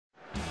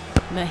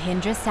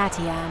Mahindra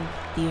Satyam,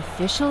 the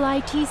official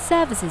IT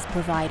services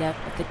provider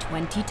of the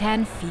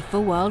 2010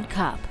 FIFA World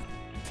Cup.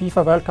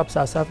 FIFA World Cup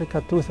South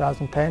Africa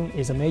 2010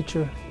 is a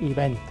major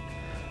event.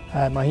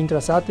 Mahindra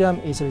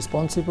Satyam is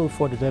responsible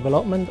for the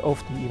development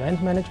of the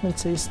event management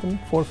system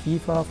for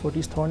FIFA for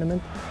this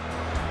tournament.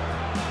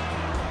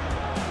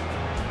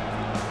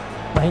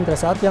 Mahindra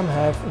Satyam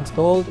have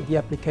installed the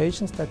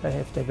applications that they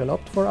have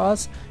developed for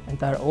us, and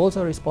they are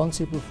also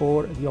responsible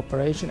for the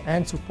operation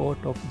and support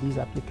of these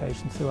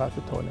applications throughout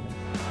the tournament.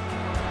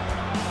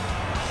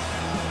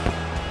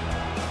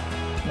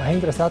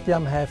 Mahindra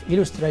Satyam have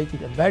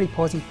illustrated a very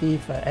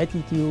positive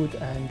attitude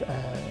and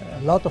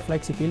a lot of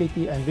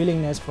flexibility and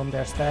willingness from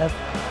their staff.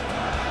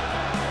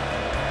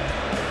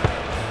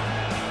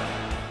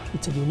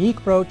 It's a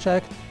unique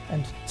project,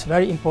 and it's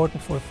very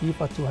important for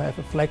FIFA to have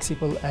a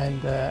flexible and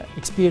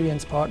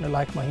experienced partner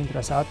like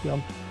Mahindra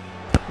Satyam.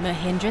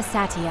 Mahindra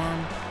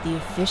Satyam, the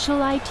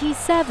official IT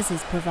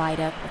services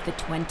provider of the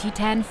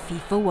 2010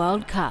 FIFA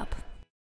World Cup.